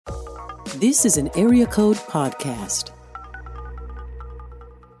This is an Area Code Podcast.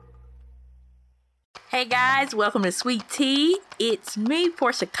 Hey guys, welcome to Sweet Tea. It's me,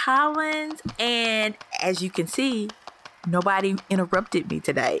 Portia Collins, and as you can see, nobody interrupted me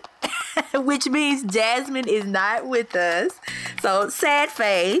today, which means Jasmine is not with us. So sad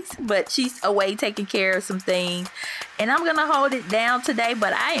face, but she's away taking care of some things, and I'm gonna hold it down today,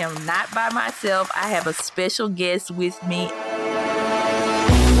 but I am not by myself. I have a special guest with me.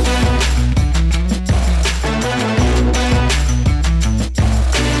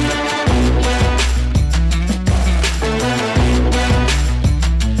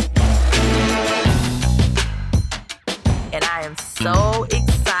 So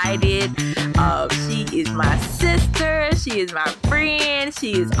excited. She is my sister. She is my friend.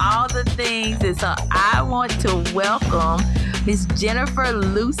 She is all the things. And so I want to welcome Miss Jennifer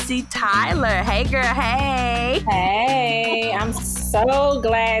Lucy Tyler. Hey, girl. Hey. Hey. I'm so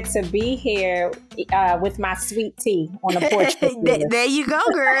glad to be here with my sweet tea on the porch. There you go,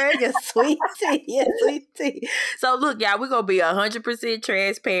 girl. Your sweet tea. Your sweet tea. So look, y'all, we're going to be 100%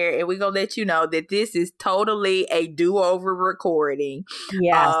 transparent, and we're going to let you know that this is totally a do-over recording.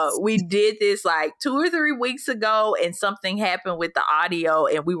 Yes. We did this like 2 or 3 weeks ago, and something happened with the audio,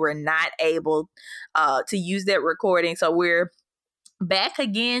 and we were not able to use that recording. So we're back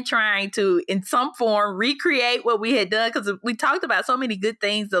again trying to, in some form, recreate what we had done, because we talked about so many good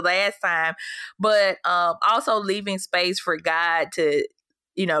things the last time, but also leaving space for God to,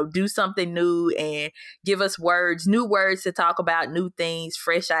 do something new and give us new words to talk about, new things,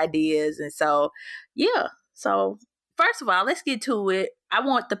 fresh ideas. And so, yeah. So first of all, let's get to it. I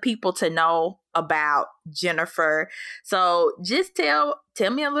want the people to know about Jennifer. So just tell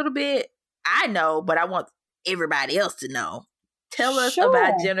me a little bit. I know, but I want everybody else to know. Tell us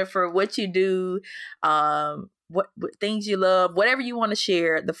about Jennifer, what you do, what things you love, whatever you want to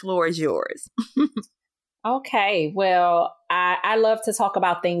share. The floor is yours. Okay. Well, I love to talk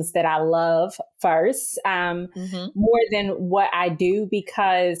about things that I love first, more than what I do,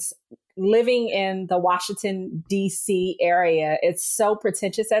 because living in the Washington, D.C. area, it's so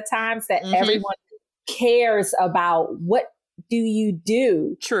pretentious at times that everyone cares about what do you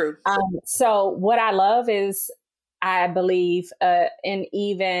do. True. So what I love is, I believe, an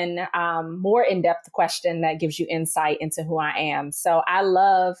even more in-depth question that gives you insight into who I am. So I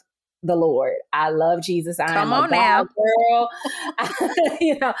love the Lord. I love Jesus. I'm a God girl.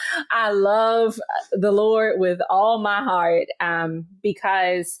 I love the Lord with all my heart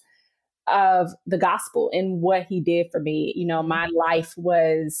because of the gospel and what he did for me. My life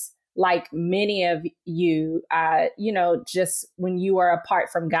was like many of you, just when you are apart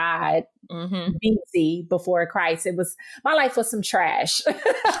from God, BC, before Christ, my life was some trash.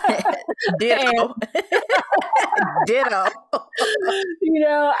 Ditto. Ditto.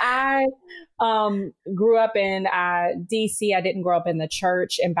 I grew up in DC. I didn't grow up in the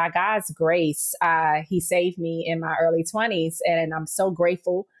church, and by God's grace, he saved me in my early 20s, and I'm so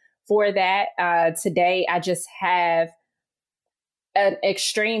grateful for that. Today, I just have an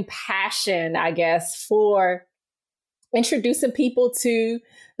extreme passion, I guess, for introducing people to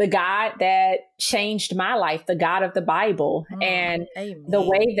the God that changed my life, the God of the Bible. And amen. The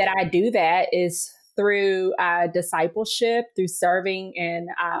way that I do that is through discipleship, through serving in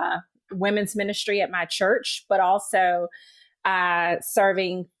women's ministry at my church, but also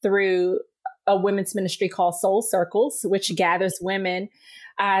serving through a women's ministry called Soul Circles, which gathers women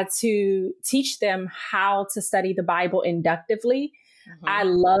to teach them how to study the Bible inductively. I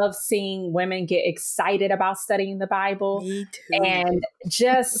love seeing women get excited about studying the Bible. Me too. And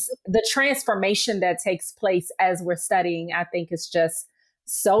just the transformation that takes place as we're studying, I think is just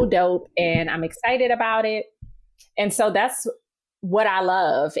so dope. And I'm excited about it. And so that's what I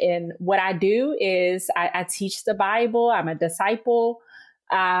love. And what I do is I teach the Bible. I'm a disciple.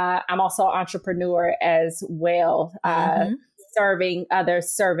 I'm also an entrepreneur as well, serving other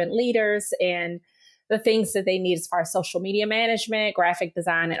servant leaders and the things that they need as far as social media management, graphic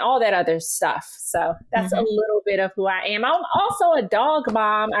design, and all that other stuff. So that's a little bit of who I am. I'm also a dog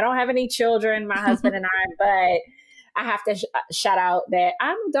mom. I don't have any children, my husband and I, but I have to shout out that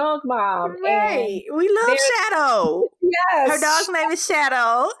I'm a dog mom. Right. We love Shadow. Yes. Her dog's name is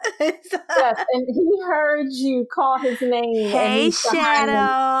Shadow. Yes. And he heard you call his name. Hey,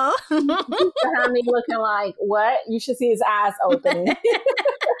 Shadow. He's behind me looking like, what? You should see his eyes opening.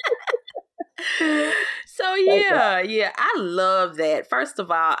 So yeah, I love that. First of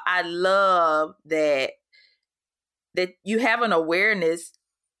all, I love that you have an awareness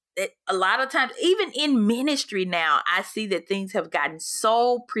a lot of times, even in ministry now, I see that things have gotten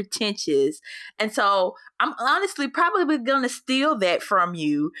so pretentious. And so I'm honestly probably going to steal that from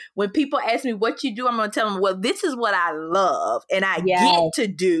you. When people ask me what you do, I'm going to tell them, well, this is what I love and I get to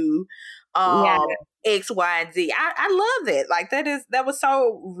do X, Y, and Z. I love it. Like that was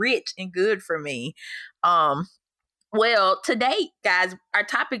so rich and good for me. Well, today, guys, our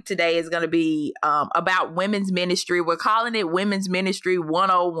topic today is going to be about women's ministry. We're calling it Women's Ministry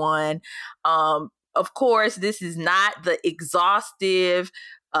 101. Of course, this is not the exhaustive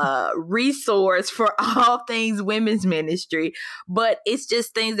resource for all things women's ministry, but it's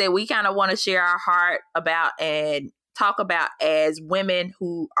just things that we kind of want to share our heart about and talk about as women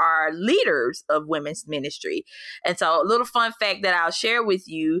who are leaders of women's ministry. And so a little fun fact that I'll share with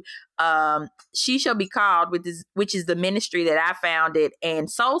you, She Shall Be Called, which is the ministry that I founded, and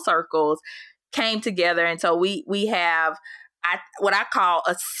Soul Circles came together. And so we have what I call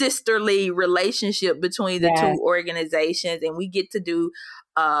a sisterly relationship between the two organizations. And we get to do,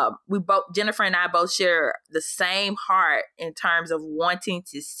 Jennifer and I both share the same heart in terms of wanting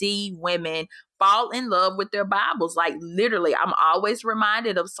to see women fall in love with their Bibles. Like literally, I'm always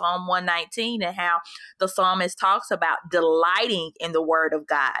reminded of Psalm 119 and how the psalmist talks about delighting in the word of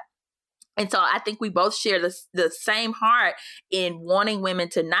God. And so I think we both share the same heart in wanting women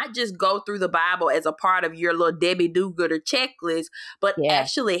to not just go through the Bible as a part of your little Debbie do-gooder checklist, but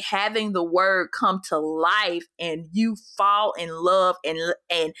actually having the word come to life and you fall in love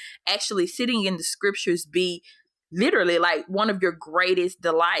and actually sitting in the scriptures be literally like one of your greatest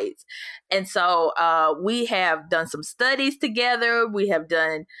delights. And so we have done some studies together. We have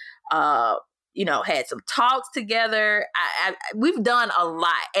done had some talks together. We've done a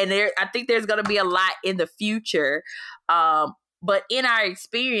lot, and I think there's going to be a lot in the future. But in our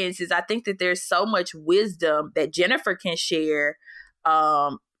experiences, I think that there's so much wisdom that Jennifer can share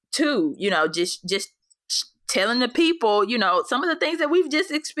too. Just telling the people, some of the things that we've just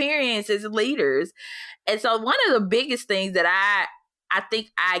experienced as leaders. And so one of the biggest things that I think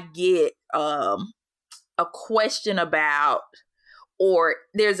I get a question about, or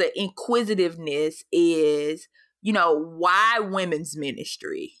there's an inquisitiveness, is, why women's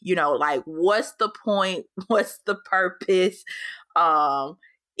ministry? Like, what's the point? What's the purpose?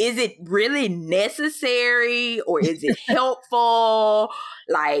 Is it really necessary, or is it helpful?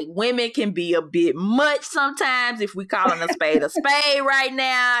 Like, women can be a bit much sometimes. If we calling a spade right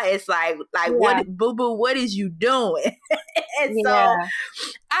now, it's like what, boo-boo, what is you doing? And so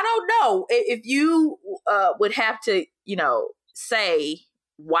I don't know if you would have to, say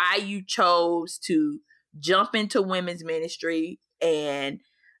why you chose to jump into women's ministry. And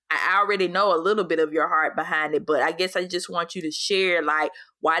I already know a little bit of your heart behind it, but I guess I just want you to share, like,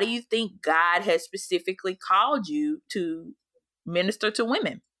 why do you think God has specifically called you to minister to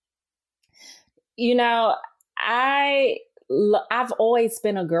women? I've always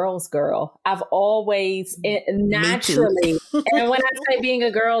been a girl's girl. I've always naturally, and when I say being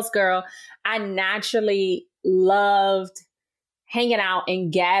a girl's girl, I naturally loved hanging out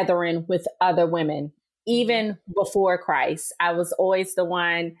and gathering with other women. Even before Christ, I was always the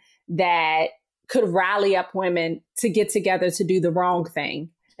one that could rally up women to get together to do the wrong thing.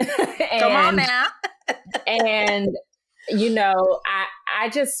 Come on now. And, I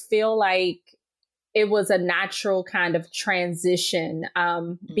just feel like it was a natural kind of transition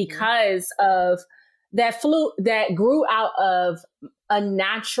because of that grew out of a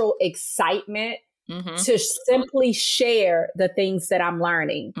natural excitement to simply share the things that I'm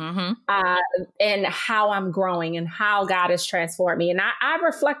learning and how I'm growing and how God has transformed me. And I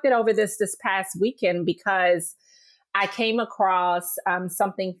reflected over this past weekend because I came across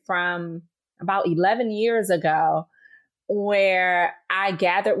something from about 11 years ago where I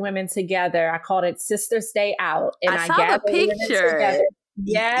gathered women together. I called it Sisters Day Out. And I saw gathered the picture. Women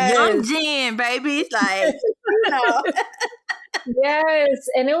Yes. Young Jen, baby. It's like, Yes.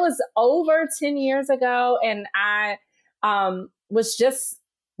 And it was over 10 years ago. And I was just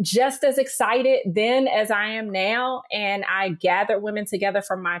as excited then as I am now. And I gathered women together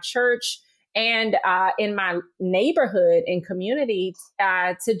from my church and in my neighborhood and community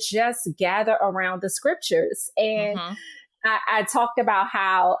to just gather around the scriptures. And I talked about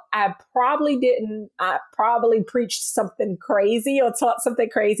how I probably preached something crazy or taught something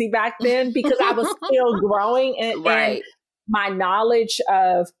crazy back then because I was still growing and my knowledge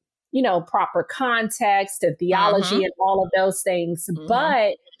of, proper context and theology and all of those things.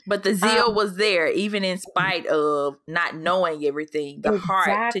 But the zeal was there, even in spite of not knowing everything, the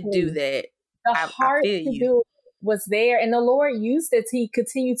heart to do that. The heart to do was there. And the Lord used it. He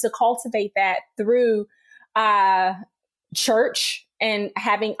continued to cultivate that through church and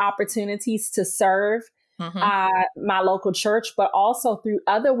having opportunities to serve my local church, but also through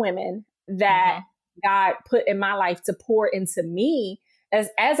other women that God put in my life to pour into me as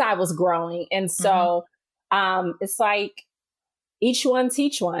I was growing. And so it's like each one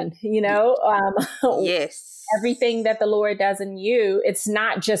teach one, Yes. Everything that the Lord does in you, it's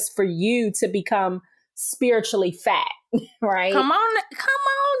not just for you to become spiritually fat, right? Come on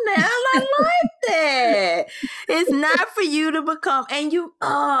now. I like that. It's not for you to become, and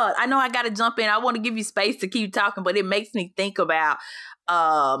I know I got to jump in. I want to give you space to keep talking, but it makes me think about,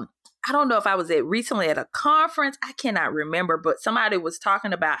 I don't know if I was recently at a conference. I cannot remember, but somebody was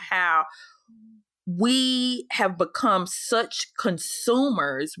talking about how we have become such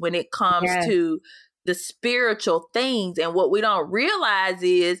consumers when it comes to the spiritual things. And what we don't realize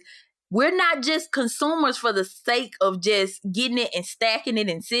is we're not just consumers for the sake of just getting it and stacking it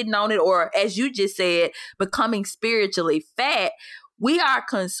and sitting on it, or as you just said, becoming spiritually fat. We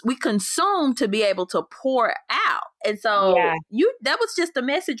consume to be able to pour out. And so that was just a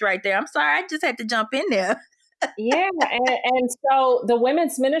message right there. I'm sorry, I just had to jump in there. And so the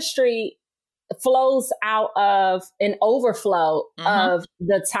women's ministry flows out of an overflow of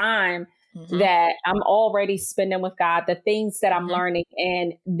the time that I'm already spending with God, the things that I'm learning,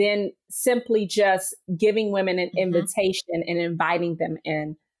 and then simply just giving women an invitation and inviting them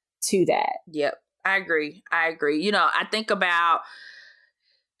in to that. Yep. I agree. I think about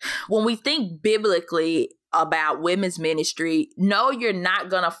when we think biblically about women's ministry, no, you're not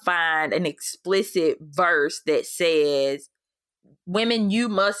going to find an explicit verse that says, women, you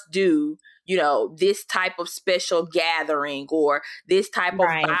must do, this type of special gathering or this type of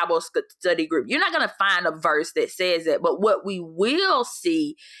Bible study group. You're not going to find a verse that says that. But what we will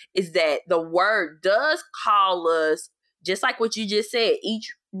see is that the word does call us, just like what you just said,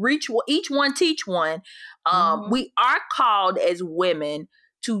 each one teach one. We are called as women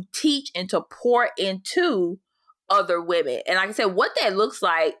to teach and to pour into other women. And like I said, what that looks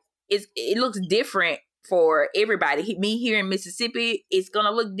like is it looks different for everybody. Me here in Mississippi, it's going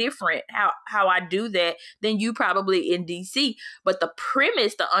to look different how I do that than you probably in DC. But the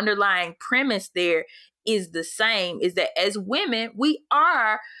underlying premise there is the same, is that as women, we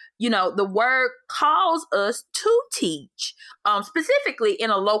are, the word calls us to teach. Specifically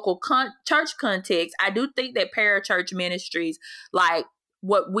in a local church context, I do think that parachurch ministries like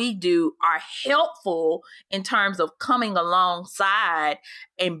what we do are helpful in terms of coming alongside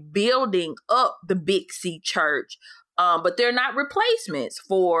and building up the Big C church. But they're not replacements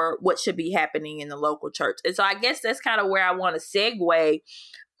for what should be happening in the local church. And so I guess that's kind of where I want to segue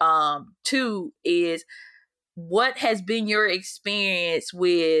to is, what has been your experience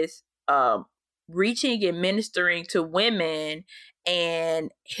with reaching and ministering to women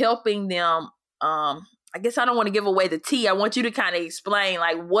and helping them? I guess I don't want to give away the tea. I want you to kind of explain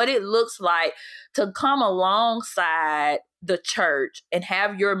like what it looks like to come alongside the church and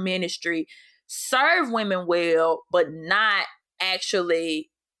have your ministry serve women well, but not actually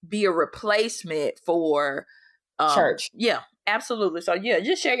be a replacement for church. Yeah, absolutely. So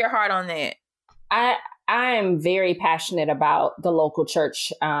just share your heart on that. I am very passionate about the local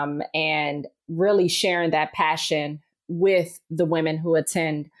church and really sharing that passion with the women who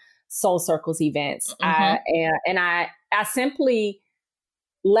attend Soul Circles events. And I simply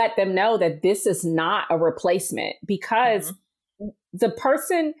let them know that this is not a replacement, because the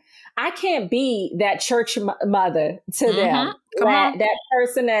person, I can't be that church mother to them. That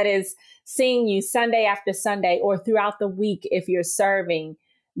person that is seeing you Sunday after Sunday or throughout the week if you're serving,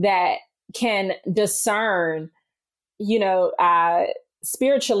 that can discern,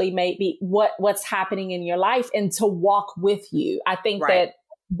 spiritually maybe what's happening in your life and to walk with you. I think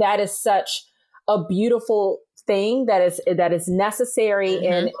that is such a beautiful thing that is necessary,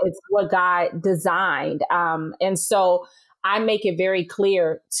 and it's what God designed. And so I make it very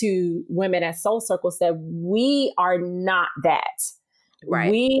clear to women at Soul Circles that we are not that.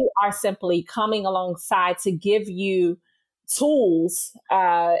 Right. We are simply coming alongside to give you tools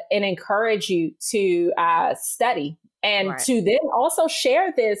and encourage you to study and to then also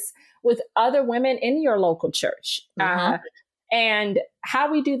share this with other women in your local church. And how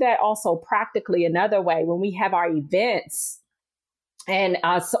we do that also practically another way when we have our events. And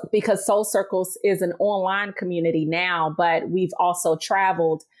because Soul Circles is an online community now, but we've also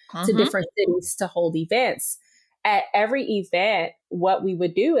traveled to different cities to hold events. At every event, what we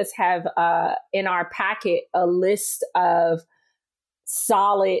would do is have in our packet a list of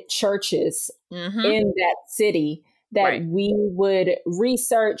solid churches in that city that we would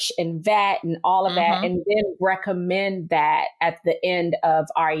research and vet and all of that, and then recommend that at the end of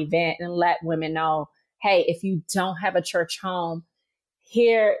our event and let women know, hey, if you don't have a church home,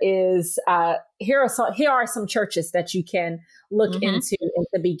 here are some churches that you can look into and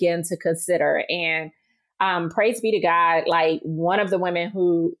to begin to consider. And praise be to God, like one of the women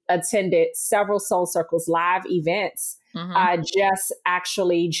who attended several Soul Circles live events just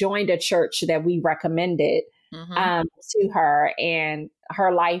actually joined a church that we recommended to her, and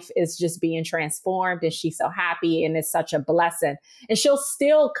her life is just being transformed, and she's so happy, and it's such a blessing. And she'll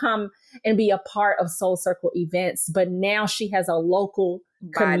still come and be a part of Soul Circle events, but now she has a local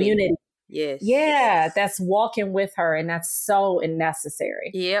community. Yes. Yeah, that's walking with her, and that's so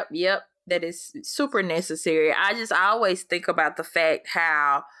necessary. Yep. That is super necessary. I always think about the fact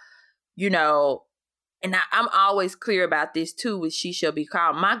how, and I'm always clear about this too with She Shall Be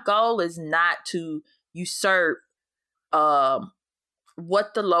Called. My goal is not to usurp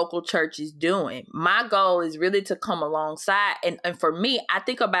what the local church is doing. My goal is really to come alongside. And for me, I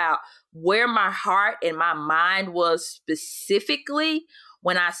think about where my heart and my mind was specifically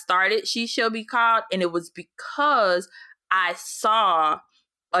when I started She Shall Be Called. And it was because I saw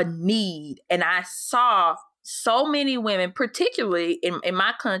a need, and I saw so many women, particularly in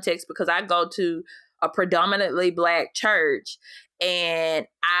my context, because I go to a predominantly Black church, and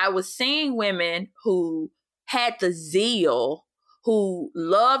I was seeing women who had the zeal, who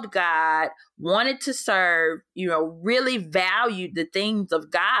loved God, wanted to serve, really valued the things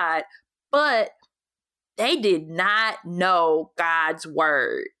of God, but they did not know God's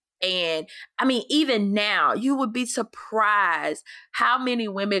word. And I mean, even now, you would be surprised how many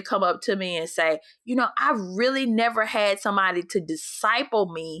women come up to me and say, I really never had somebody to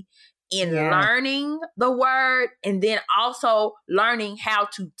disciple me in learning the word, and then also learning how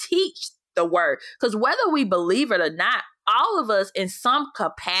to teach the word. Because whether we believe it or not, all of us in some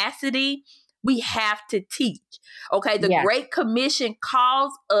capacity, we have to teach. Okay. The Great Commission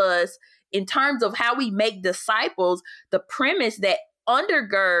calls us, in terms of how we make disciples, the premise that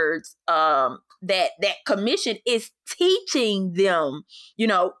undergirds that commission is teaching them.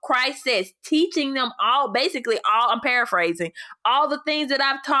 Christ says, teaching them all, basically all, I'm paraphrasing, all the things that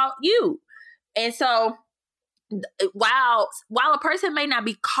I've taught you. And so while a person may not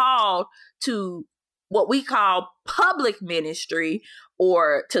be called to what we call public ministry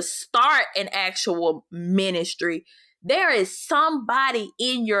or to start an actual ministry, there is somebody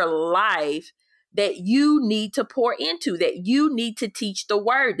in your life that you need to pour into, that you need to teach the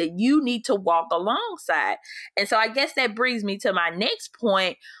word, that you need to walk alongside. And so I guess that brings me to my next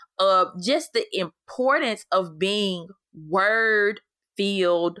point of just the importance of being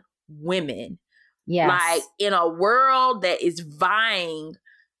word-filled women. Yes. Like in a world that is vying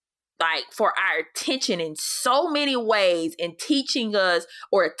for our attention in so many ways, and teaching us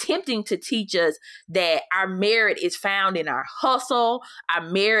or attempting to teach us that our merit is found in our hustle, our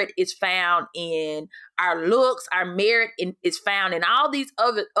merit is found in our looks, our merit is found in all these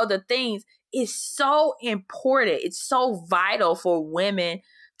other things, is so important. It's so vital for women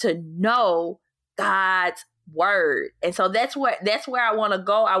to know God's word. And so that's where I want to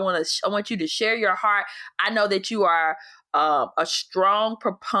go. I want you to share your heart. I know that you are a strong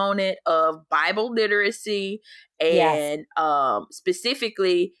proponent of Bible literacy, and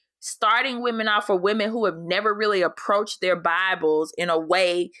specifically starting women off, for women who have never really approached their Bibles in a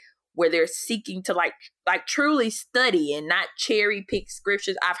way where they're seeking to like truly study and not cherry pick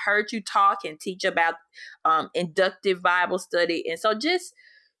scriptures. I've heard you talk and teach about inductive Bible study. And so just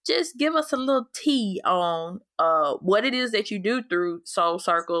give us a little tea on what it is that you do through Soul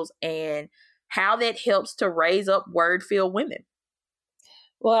Circles and how that helps to raise up word-filled women.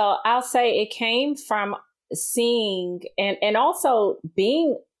 Well, I'll say it came from seeing and also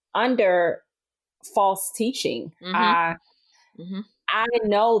being under false teaching. I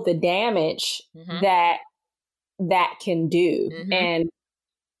know the damage that can do. And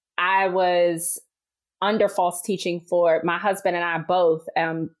I was under false teaching for my husband, and I both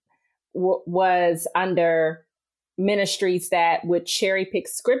was under ministries that would cherry pick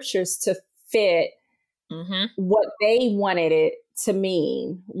scriptures to fit what they wanted it to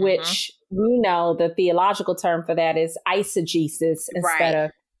mean, which the theological term for that is eisegesis instead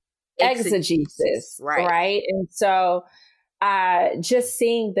of exegesis. Right. And so just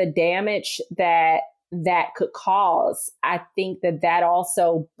seeing the damage that could cause, I think that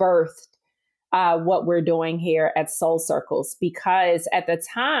also birthed what we're doing here at Soul Circles, because at the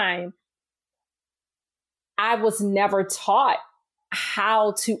time I was never taught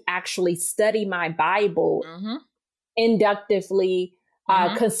how to actually study my Bible inductively,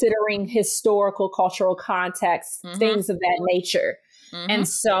 considering historical, cultural context, things of that nature. And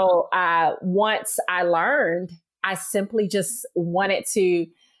so once I learned, I simply just wanted to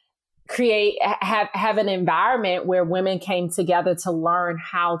have an environment where women came together to learn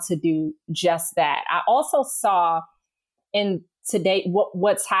how to do just that. I also saw in today,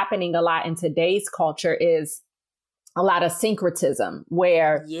 what's happening a lot in today's culture is a lot of syncretism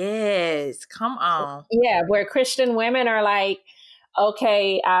where, yes, come on. Yeah, where Christian women are like,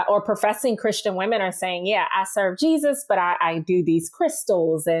 okay, or professing Christian women are saying, yeah, I serve Jesus, but I do these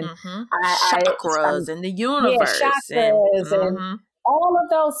crystals and chakras and the universe. Yeah, chakras and all of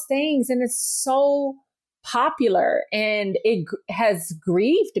those things. And it's so popular, and it has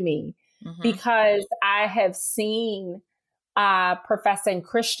grieved me because I have seen professing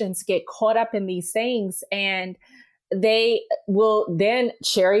Christians get caught up in these things, and they will then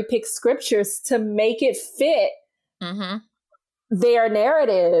cherry pick scriptures to make it fit their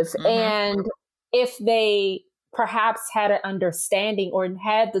narrative. And if they perhaps had an understanding or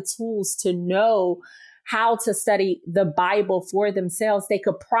had the tools to know how to study the Bible for themselves, they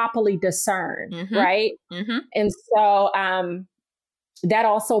could properly discern, right? And so that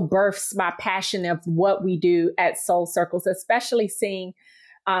also births my passion of what we do at Soul Circles, especially seeing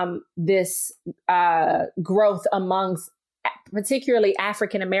this growth amongst particularly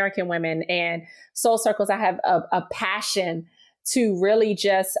African-American women. And Soul Circles, I have a passion to really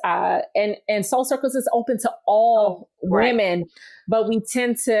just, and Soul Circles is open to all women, but we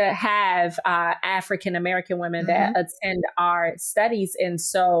tend to have African-American women that attend our studies. And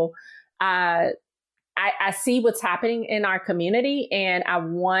so I see what's happening in our community, and I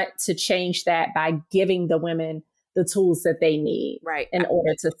want to change that by giving the women the tools that they need in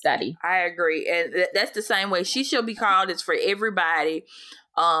order to study. I agree. And that's the same way She Shall Be Called is for everybody.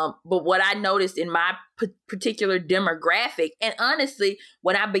 But what I noticed in my particular demographic, and honestly,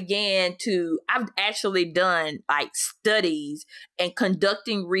 when I began I've actually done like studies and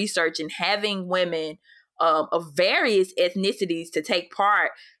conducting research and having women of various ethnicities to take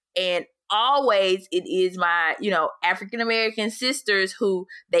part. And always it is my, African-American sisters who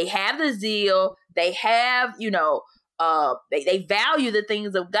they have the zeal, they have, they value the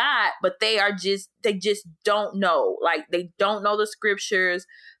things of God, but they just don't know. Like, they don't know the scriptures.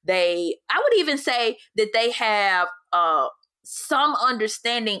 I would even say that they have some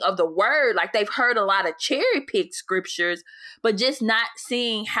understanding of the word. Like, they've heard a lot of cherry picked scriptures, but just not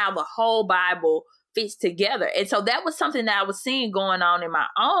seeing how the whole Bible fits together. And so that was something that I was seeing going on in my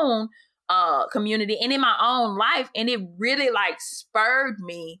own community and in my own life. And it really spurred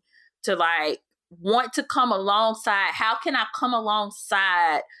me to want to come alongside. How can I come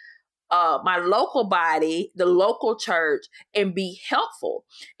alongside my local body, the local church, and be helpful?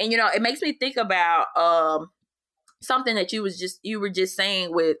 And, it makes me think about something that you were just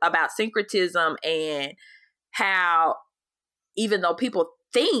saying about syncretism, and how even though people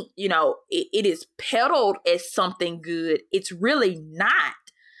think, it is peddled as something good, it's really not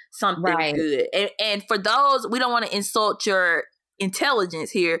something good. And for those, we don't want to insult your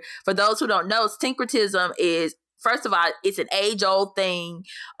intelligence here. For those who don't know, syncretism is, first of all, it's an age-old thing.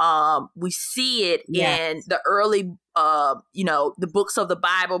 We see it in the early, the books of the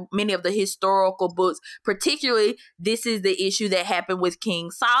Bible, many of the historical books. Particularly, this is the issue that happened with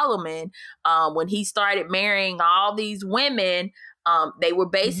King Solomon when he started marrying all these women. They were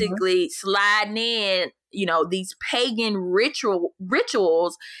basically sliding in, these pagan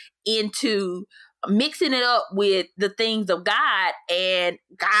rituals into mixing it up with the things of God, and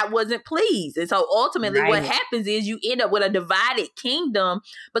God wasn't pleased. And so ultimately what happens is you end up with a divided kingdom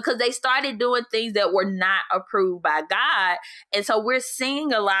because they started doing things that were not approved by God. And so we're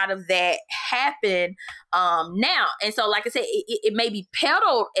seeing a lot of that happen now. And so, like I said, it may be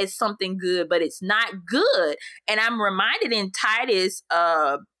peddled as something good, but it's not good. And I'm reminded in Titus,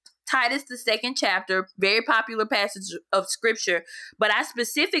 the second chapter, very popular passage of scripture, but I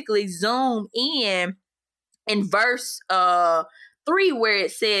specifically zoom in verse 3, where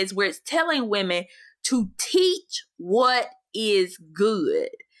it's telling women to teach what is good,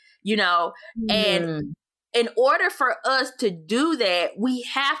 and in order for us to do that, we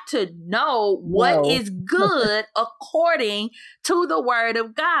have to know what is good according to the word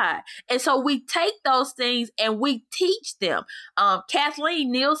of God. And so we take those things and we teach them.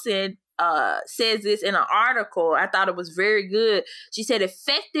 Kathleen Nielsen says this in an article. I thought it was very good. She said,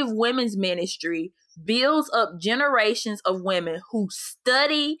 effective women's ministry builds up generations of women who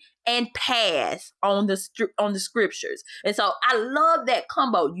study and pass on the scriptures. And so I love that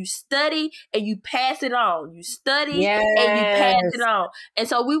combo. You study and you pass it on. You study and you pass it on. And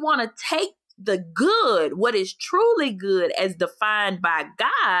so we want to take the good, what is truly good as defined by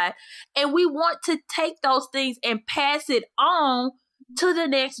God, and we want to take those things and pass it on to the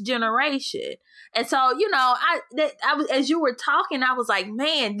next generation. And so, you know, I was, as you were talking, I was like,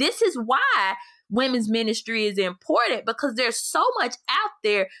 man, this is why women's ministry is important, because there's so much out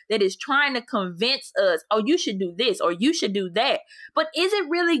there that is trying to convince us, oh, you should do this or you should do that. But is it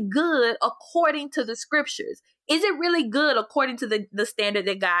really good according to the scriptures? Is it really good according to the standard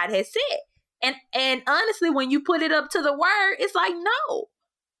that God has set? And honestly, when you put it up to the word, it's like, no.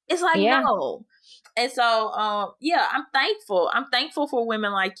 It's like, no. And so, yeah, I'm thankful. I'm thankful for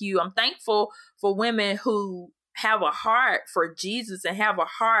women like you. I'm thankful for women who have a heart for Jesus and have a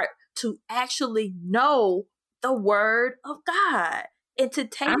heart to actually know the word of God and to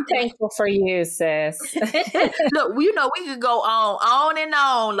take. I'm thankful for you, sis. Look, you know, we could go on and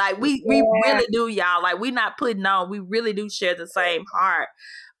on. Like we really do, y'all. Like we're not putting on. We really do share the same heart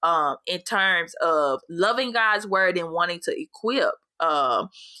in terms of loving God's word and wanting to equip.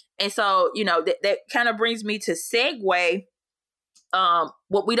 And so, you know, that kind of brings me to segue.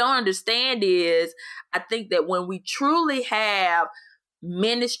 What we don't understand is, I think that when we truly have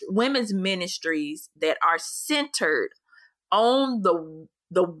women's ministries that are centered on the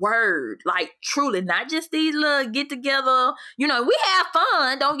word, like truly, not just these little get together, you know, we have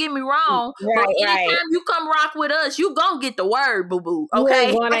fun, don't get me wrong. But anytime you come rock with us, you gonna get the word, boo-boo.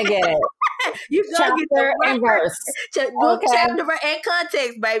 Okay. You're gonna get it. You gonna get the and verse. Book, chapter, and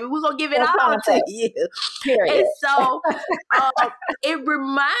context, baby. We're gonna give it all to you. Period. And so it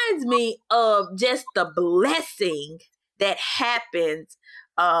reminds me of just the blessing that happens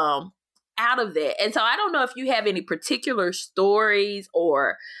out of that. And so I don't know if you have any particular stories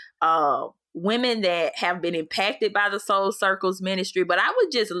or women that have been impacted by the Soul Circles ministry, but I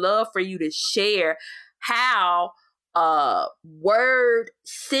would just love for you to share how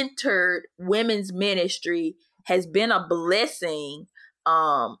word-centered women's ministry has been a blessing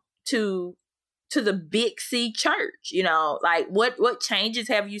to the Big C church. You know, like what changes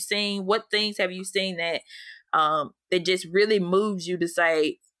have you seen? What things have you seen that that just really moves you to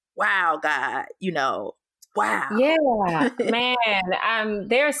say, wow, God, you know, wow. Yeah, man.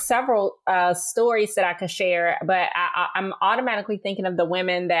 There are several stories that I could share, but I'm automatically thinking of the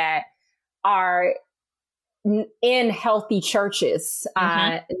women that are in healthy churches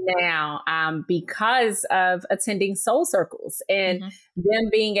now because of attending Soul Circles and them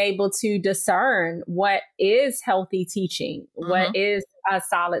being able to discern what is healthy teaching, what is a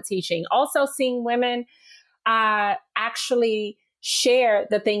solid teaching. Also seeing women actually share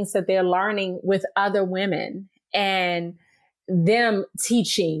the things that they're learning with other women and them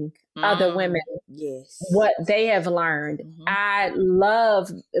teaching other women what they have learned. I love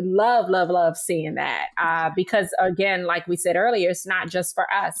seeing that because, again, like we said earlier, it's not just for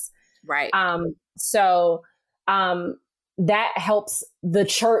us. Right. So that helps the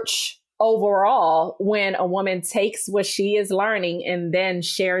church overall when a woman takes what she is learning and then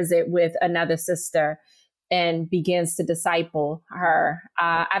shares it with another sister and begins to disciple her.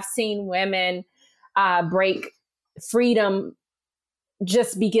 I've seen women break freedom,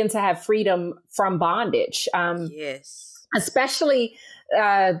 just begin to have freedom from bondage. Especially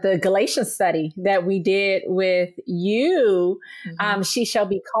the Galatians study that we did with you, She Shall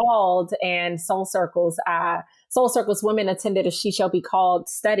Be Called, and Soul Circles women attended a She Shall Be Called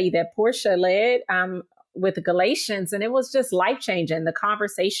study that Portia led with the Galatians. And it was just life-changing. The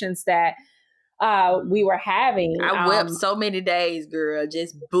conversations that we were having. I wept so many days, girl.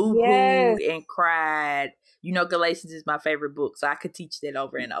 Just boo-hooed and cried. You know, Galatians is my favorite book, so I could teach that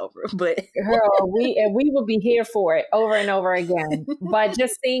over and over. But girl, we will be here for it over and over again. But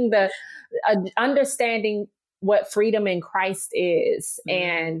just seeing the understanding what freedom in Christ is,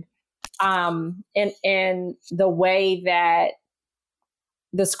 and the way that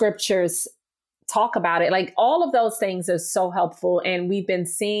the scriptures talk about it, like all of those things are so helpful. And we've been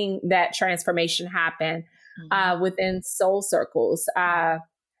seeing that transformation happen within Soul Circles.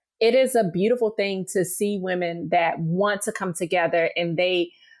 It is a beautiful thing to see women that want to come together and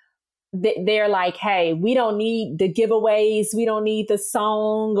they're like, hey, we don't need the giveaways. We don't need the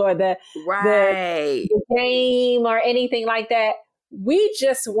song or the game or anything like that. We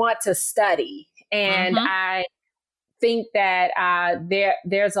just want to study. And I think that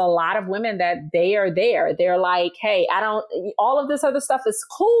there's a lot of women that they are there. They're like, hey, all of this other stuff is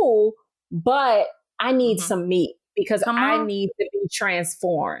cool, but I need some meat because I need to be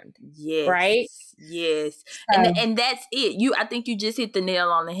transformed. Yes. Right? Yes. And that's it. I think you just hit the nail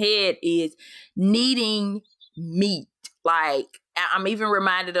on the head, is needing meat. Like, I'm even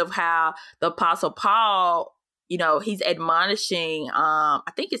reminded of how the Apostle Paul, you know, he's admonishing, I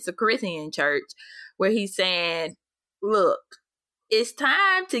think it's the Corinthian church, where he's saying, look, it's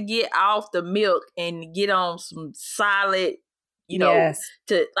time to get off the milk and get on some solid you know,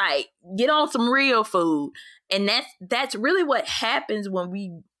 to like get on some real food. And that's really what happens when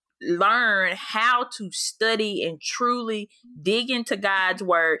we learn how to study and truly dig into God's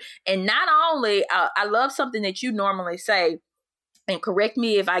word. And not only, I love something that you normally say, and correct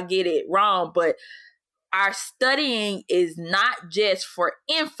me if I get it wrong, but our studying is not just for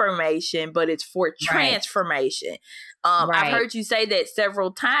information, but it's for transformation. I've heard you say that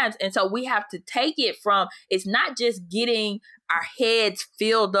several times. And so we have to take it from, it's not just getting our heads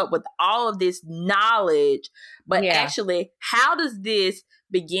filled up with all of this knowledge, but actually, how does this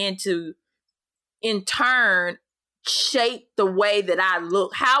begin to, in turn, shape the way that I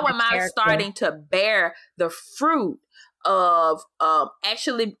look? How am I starting to bear the fruit of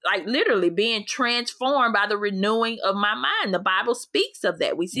actually, like, literally being transformed by the renewing of my mind? The Bible speaks of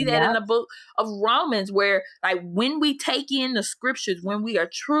that. We see that in the book of Romans, where, like, when we take in the scriptures, when we are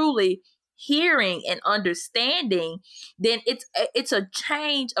truly hearing and understanding, then it's a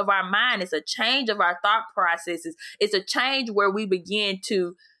change of our mind. It's a change of our thought processes. It's a change where we begin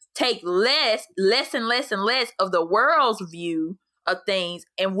to take less and less of the world's view of things,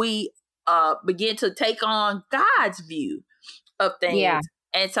 and we begin to take on God's view of things. Yeah.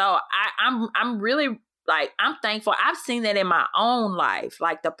 And so I'm really, like, I'm thankful. I've seen that in my own life.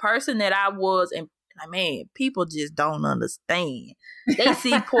 Like, the person that I was, and man, people just don't understand. They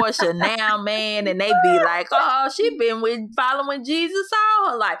see Portia now, man, and they be like, oh, she been following Jesus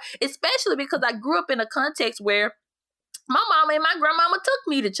all her life. Especially because I grew up in a context where my mama and my grandmama took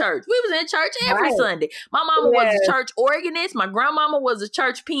me to church. We was in church every Sunday. My mama was a church organist. My grandmama was a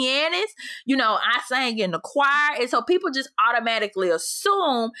church pianist. You know, I sang in the choir. And so people just automatically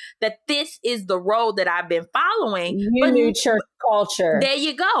assume that this is the road that I've been following. You knew church culture. There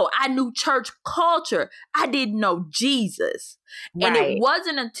you go. I knew church culture. I didn't know Jesus. And it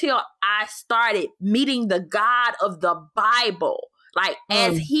wasn't until I started meeting the God of the Bible, like,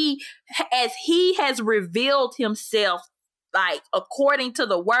 as he has revealed himself, like, according to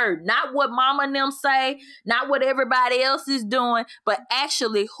the word, not what mama and them say, not what everybody else is doing, but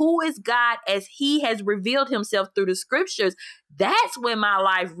actually who is God as he has revealed himself through the scriptures. That's when my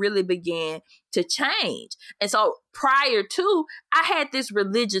life really began to change. And so prior to, I had this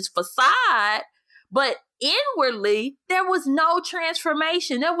religious facade, but inwardly, there was no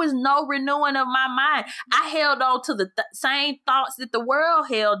transformation. There was no renewing of my mind. I held on to the same thoughts that the world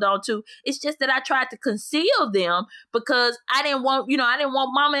held on to. It's just that I tried to conceal them because I didn't want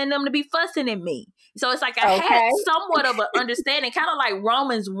mama and them to be fussing at me. So it's like I had somewhat of an understanding, kind of like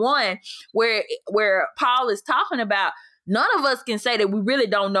Romans 1, where Paul is talking about, none of us can say that we really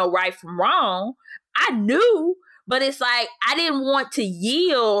don't know right from wrong. I knew, but it's like I didn't want to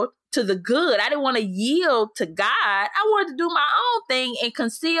yield to the good. I didn't want to yield to God. I wanted to do my own thing and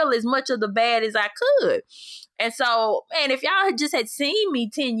conceal as much of the bad as I could. And so, man, if y'all had seen me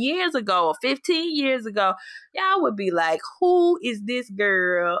 10 years ago or 15 years ago, y'all would be like, who is this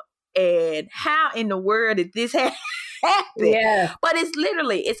girl? And how in the world did this happen? Yeah. But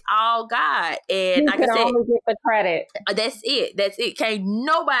it's all God. And like I said, only get the credit. That's it. Can't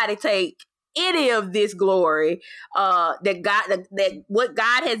nobody take any of this glory that what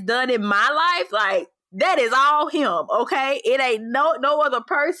God has done in my life. Like, that is all him. Okay, it ain't no other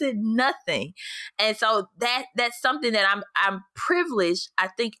person, nothing. And so that's something that I'm privileged. I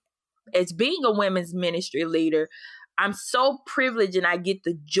think, as being a women's ministry leader, I'm so privileged, and I get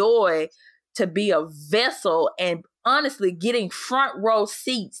the joy to be a vessel, and honestly getting front row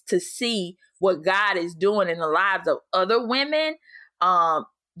seats to see what God is doing in the lives of other women,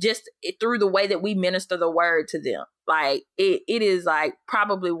 just through the way that we minister the word to them. Like, it is like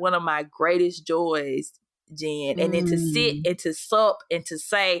probably one of my greatest joys, Jen. And then to sit and to sup and to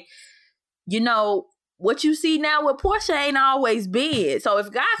say, you know, what you see now with Portia ain't always been. So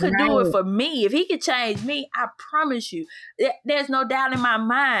if God could do it for me, if he could change me, I promise you, there's no doubt in my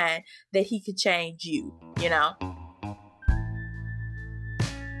mind that he could change you, you know?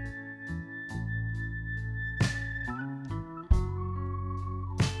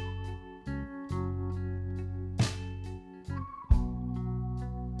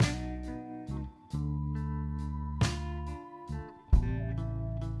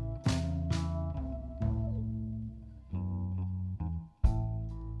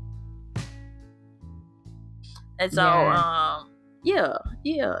 And so, yeah.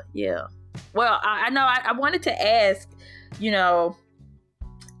 Well, I know I wanted to ask, you know,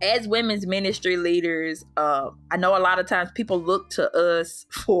 as women's ministry leaders, I know a lot of times people look to us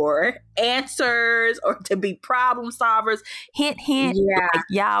for answers or to be problem solvers. Hint, hint. Yeah. Like,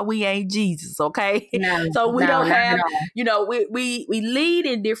 y'all, we ain't Jesus, okay? No, So we don't not have, at all. you know, we lead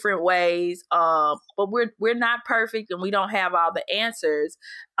in different ways, but we're not perfect and we don't have all the answers.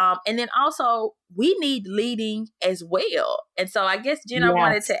 And then also we need leading as well. And so I guess, Jen, I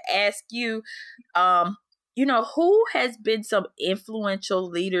wanted Yes. to ask you, you know, who has been some influential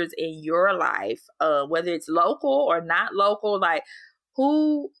leaders in your life, whether it's local or not local, like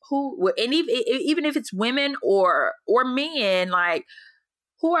who, and even if it's women or men, like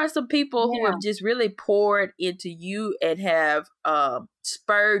who are some people who have just really poured into you and have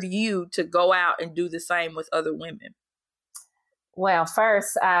spurred you to go out and do the same with other women? Well,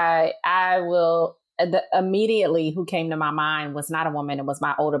 first, I will. Immediately, who came to my mind was not a woman; it was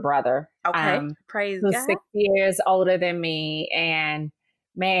my older brother. Okay, praise who's God. 6 years older than me, and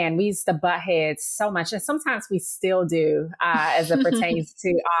man, we used to butt heads so much, and sometimes we still do, as it pertains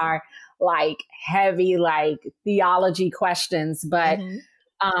to our like heavy like theology questions. But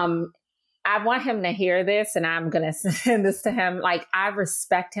I want him to hear this, and I'm gonna send this to him. Like, I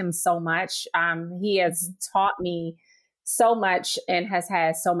respect him so much. He has taught me so much and has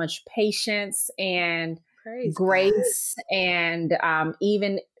had so much patience and Praise grace. God. And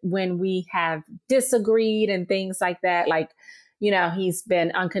even when we have disagreed and things like that, like, you know, he's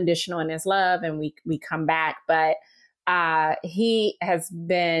been unconditional in his love and we come back. But he has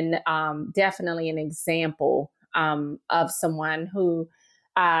been definitely an example of someone who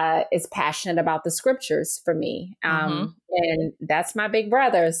is passionate about the scriptures for me. And that's my big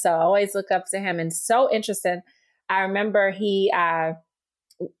brother. So I always look up to him, and so interesting. I remember he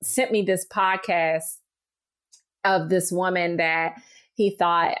sent me this podcast of this woman that he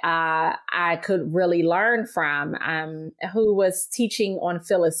thought I could really learn from, who was teaching on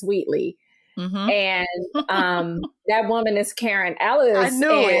Phyllis Wheatley. And that woman is Karen Ellis. I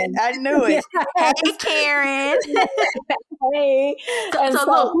knew it. Hey, Karen. Hey. So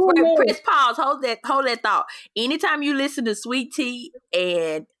look, press pause. Hold that thought. Anytime you listen to Sweet Tea,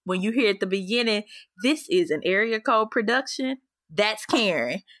 and when you hear at the beginning, this is an area code production, that's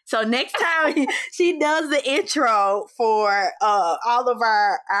Karen. So next time she does the intro for all of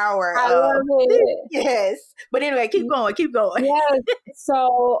our I love it. Yes. But anyway, keep going. Yes.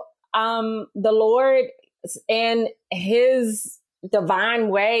 So the Lord, in his divine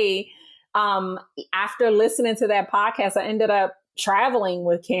way, after listening to that podcast, I ended up traveling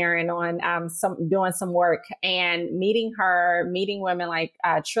with Karen on doing some work and meeting women like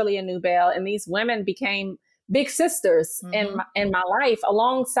Trillia Newbell, and these women became big sisters in my life,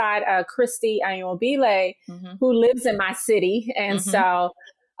 alongside Christy Ayobile, who lives in my city. And so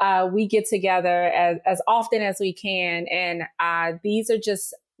we get together as often as we can. And these are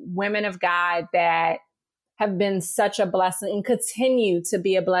just women of God that have been such a blessing and continue to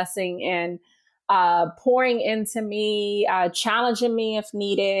be a blessing, and pouring into me, challenging me if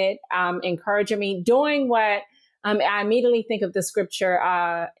needed, encouraging me, doing what I immediately think of the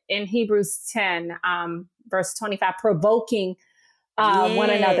scripture in Hebrews 10, verse 25, provoking one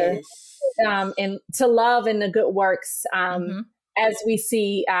another and to love and the good works, as we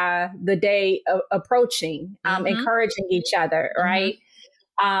see the day approaching, encouraging each other, right?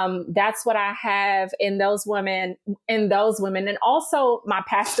 That's what I have in those women, and also my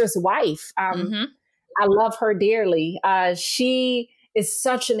pastor's wife. I love her dearly. She is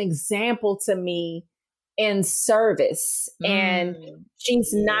such an example to me in service, and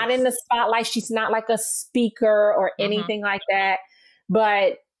she's not in the spotlight. She's not like a speaker or anything like that,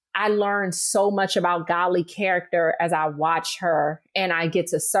 but I learned so much about godly character as I watch her, and I get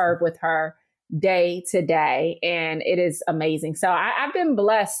to serve with her day to day, and it is amazing. So I've been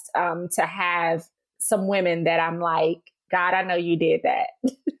blessed to have some women that I'm like, God, I know you did that.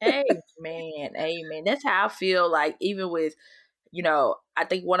 Amen. That's how I feel. Like, even with, you know, I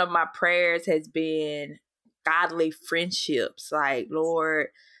think one of my prayers has been godly friendships. Like, Lord,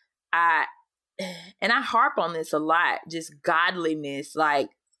 I harp on this a lot, just godliness. Like,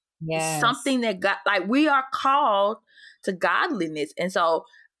 it's something that God, like, we are called to godliness. And so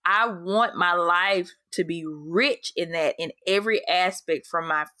I want my life to be rich in that, in every aspect, from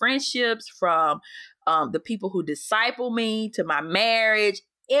my friendships, from the people who disciple me, to my marriage,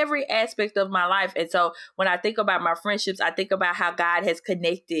 every aspect of my life. And so when I think about my friendships, I think about how God has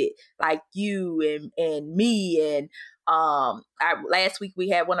connected, like, you and me. And last week we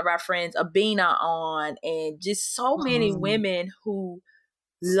had one of our friends, Abina, on, and just so many women who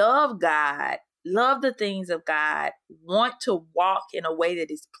love God love the things of God, want to walk in a way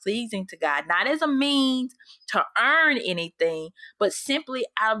that is pleasing to God, not as a means to earn anything, but simply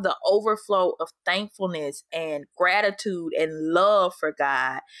out of the overflow of thankfulness and gratitude and love for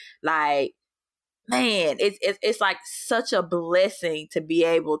God. Like, man, it's like such a blessing to be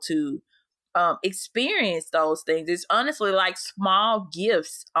able to experience those things. It's honestly like small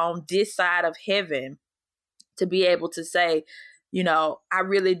gifts on this side of heaven to be able to say, you know, I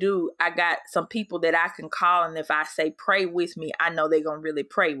really do. I got some people that I can call, and if I say pray with me, I know they're gonna really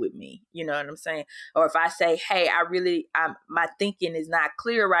pray with me. You know what I'm saying? Or if I say, hey, my thinking is not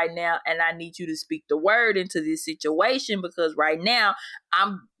clear right now, and I need you to speak the word into this situation because right now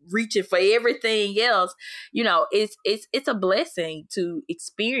I'm reaching for everything else. You know, it's a blessing to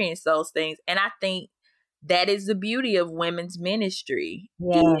experience those things, and I think that is the beauty of women's ministry.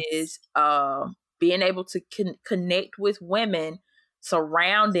 Yes. Is being able to connect with women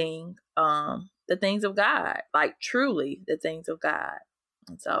surrounding the things of God, like truly the things of God.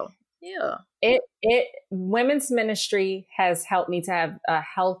 And so, yeah. It women's ministry has helped me to have a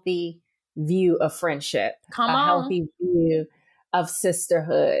healthy view of friendship, healthy view of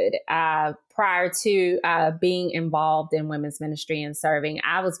sisterhood. Prior to being involved in women's ministry and serving,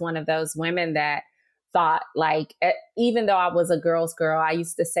 I was one of those women that thought, like, even though I was a girl's girl, I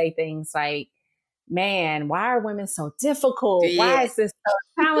used to say things like, man, why are women so difficult? Yeah. Why is this so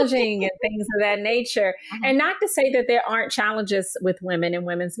challenging and things of that nature? And not to say that there aren't challenges with women in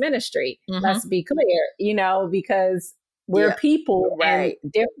women's ministry. Let's be clear, you know, because we're people, right,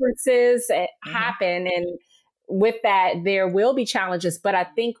 and differences happen. And with that, there will be challenges. But I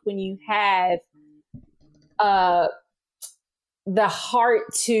think when you have the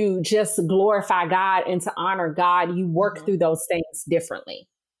heart to just glorify God and to honor God, you work through those things differently.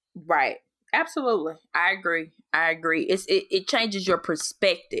 Right. Absolutely. I agree. It changes your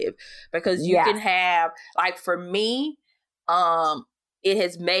perspective because you can have, like, for me, it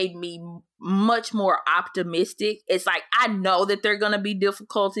has made me much more optimistic. It's like, I know that there are going to be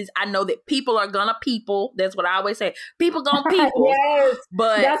difficulties. I know that people are going to people. That's what I always say. People going to people. Yes.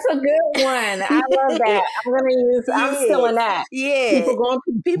 But that's a good one. I love that. I'm still in that. Yeah. People going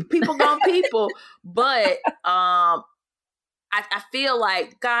people. People going people. But, I feel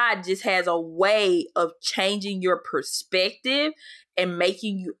like God just has a way of changing your perspective and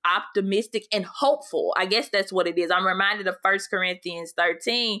making you optimistic and hopeful. I guess that's what it is. I'm reminded of 1 Corinthians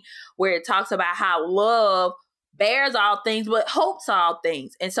 13, where it talks about how love bears all things, but hopes all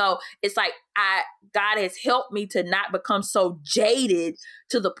things. And so it's like God has helped me to not become so jaded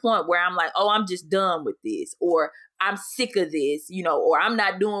to the point where I'm like, oh, I'm just done with this, or I'm sick of this, you know, or I'm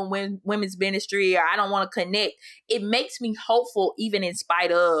not doing women's ministry, or I don't want to connect. It makes me hopeful even in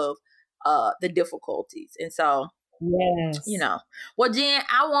spite of the difficulties. And so, yes, you know, well, Jen,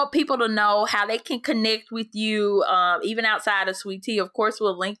 I want people to know how they can connect with you, even outside of Sweet Tea. Of course,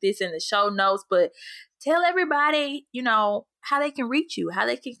 we'll link this in the show notes, but tell everybody, you know, how they can reach you, how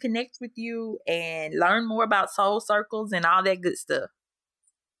they can connect with you and learn more about Soul Circles and all that good stuff.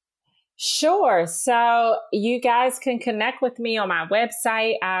 Sure. So you guys can connect with me on my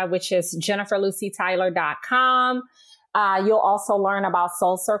website, which is jenniferlucytyler.com. You'll also learn about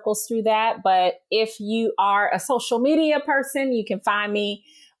Soul Circles through that. But if you are a social media person, you can find me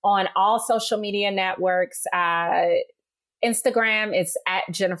on all social media networks. Instagram, it's at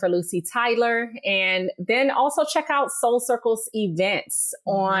Jennifer Lucy Tyler. And then also check out Soul Circles events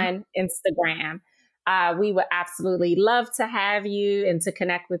on Instagram. We would absolutely love to have you and to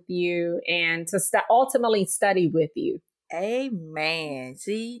connect with you and to ultimately study with you. Amen.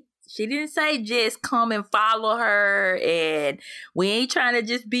 See, she didn't say just come and follow her, and we ain't trying to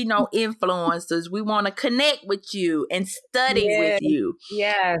just be no influencers. We want to connect with you and study with you.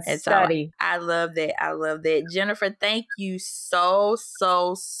 Yes, and study. So I love that. Jennifer, thank you so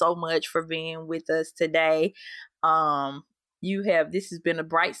much for being with us today. This has been a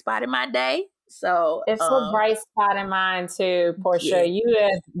bright spot in my day. So it's a bright spot in mine too, Portia. Yeah. You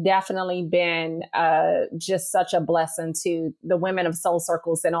have definitely been just such a blessing to the women of Soul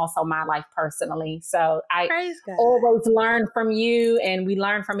Circles and also my life personally. So I always learn from you, and we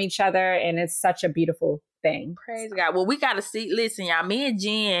learn from each other, and it's such a beautiful thing. Praise God. Well, we got to see. Listen, y'all. Me and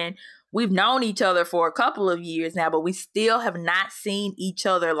Jen, we've known each other for a couple of years now, but we still have not seen each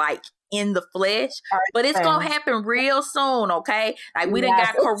other like in the flesh, but it's gonna happen real soon, okay? Like we done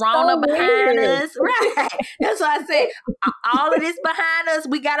got Corona behind us, right? That's what I said. All of this behind us,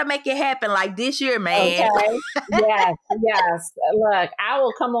 we gotta make it happen like this year, man. Okay. Yes. Look, I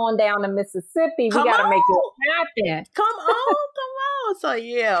will come on down to Mississippi. We gotta make it happen. Come on. So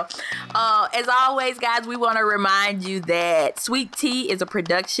yeah. As always, guys, we want to remind you that Sweet Tea is a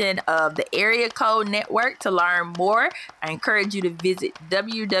production of the Area Code Network. To learn more, I encourage you to visit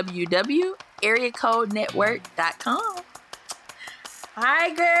www.areacodenetwork.com. All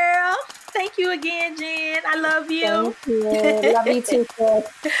right, girl. Thank you again, Jen. I love you. Thank you. Love you too, sis. All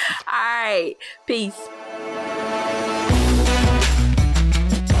right. Peace.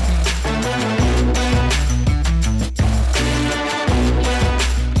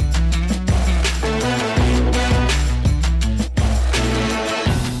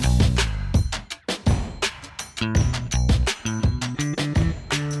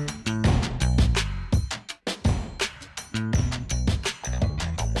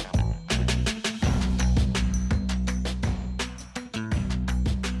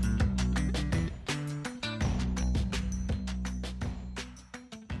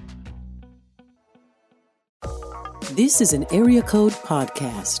 This is an Area Code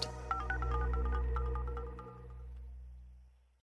Podcast.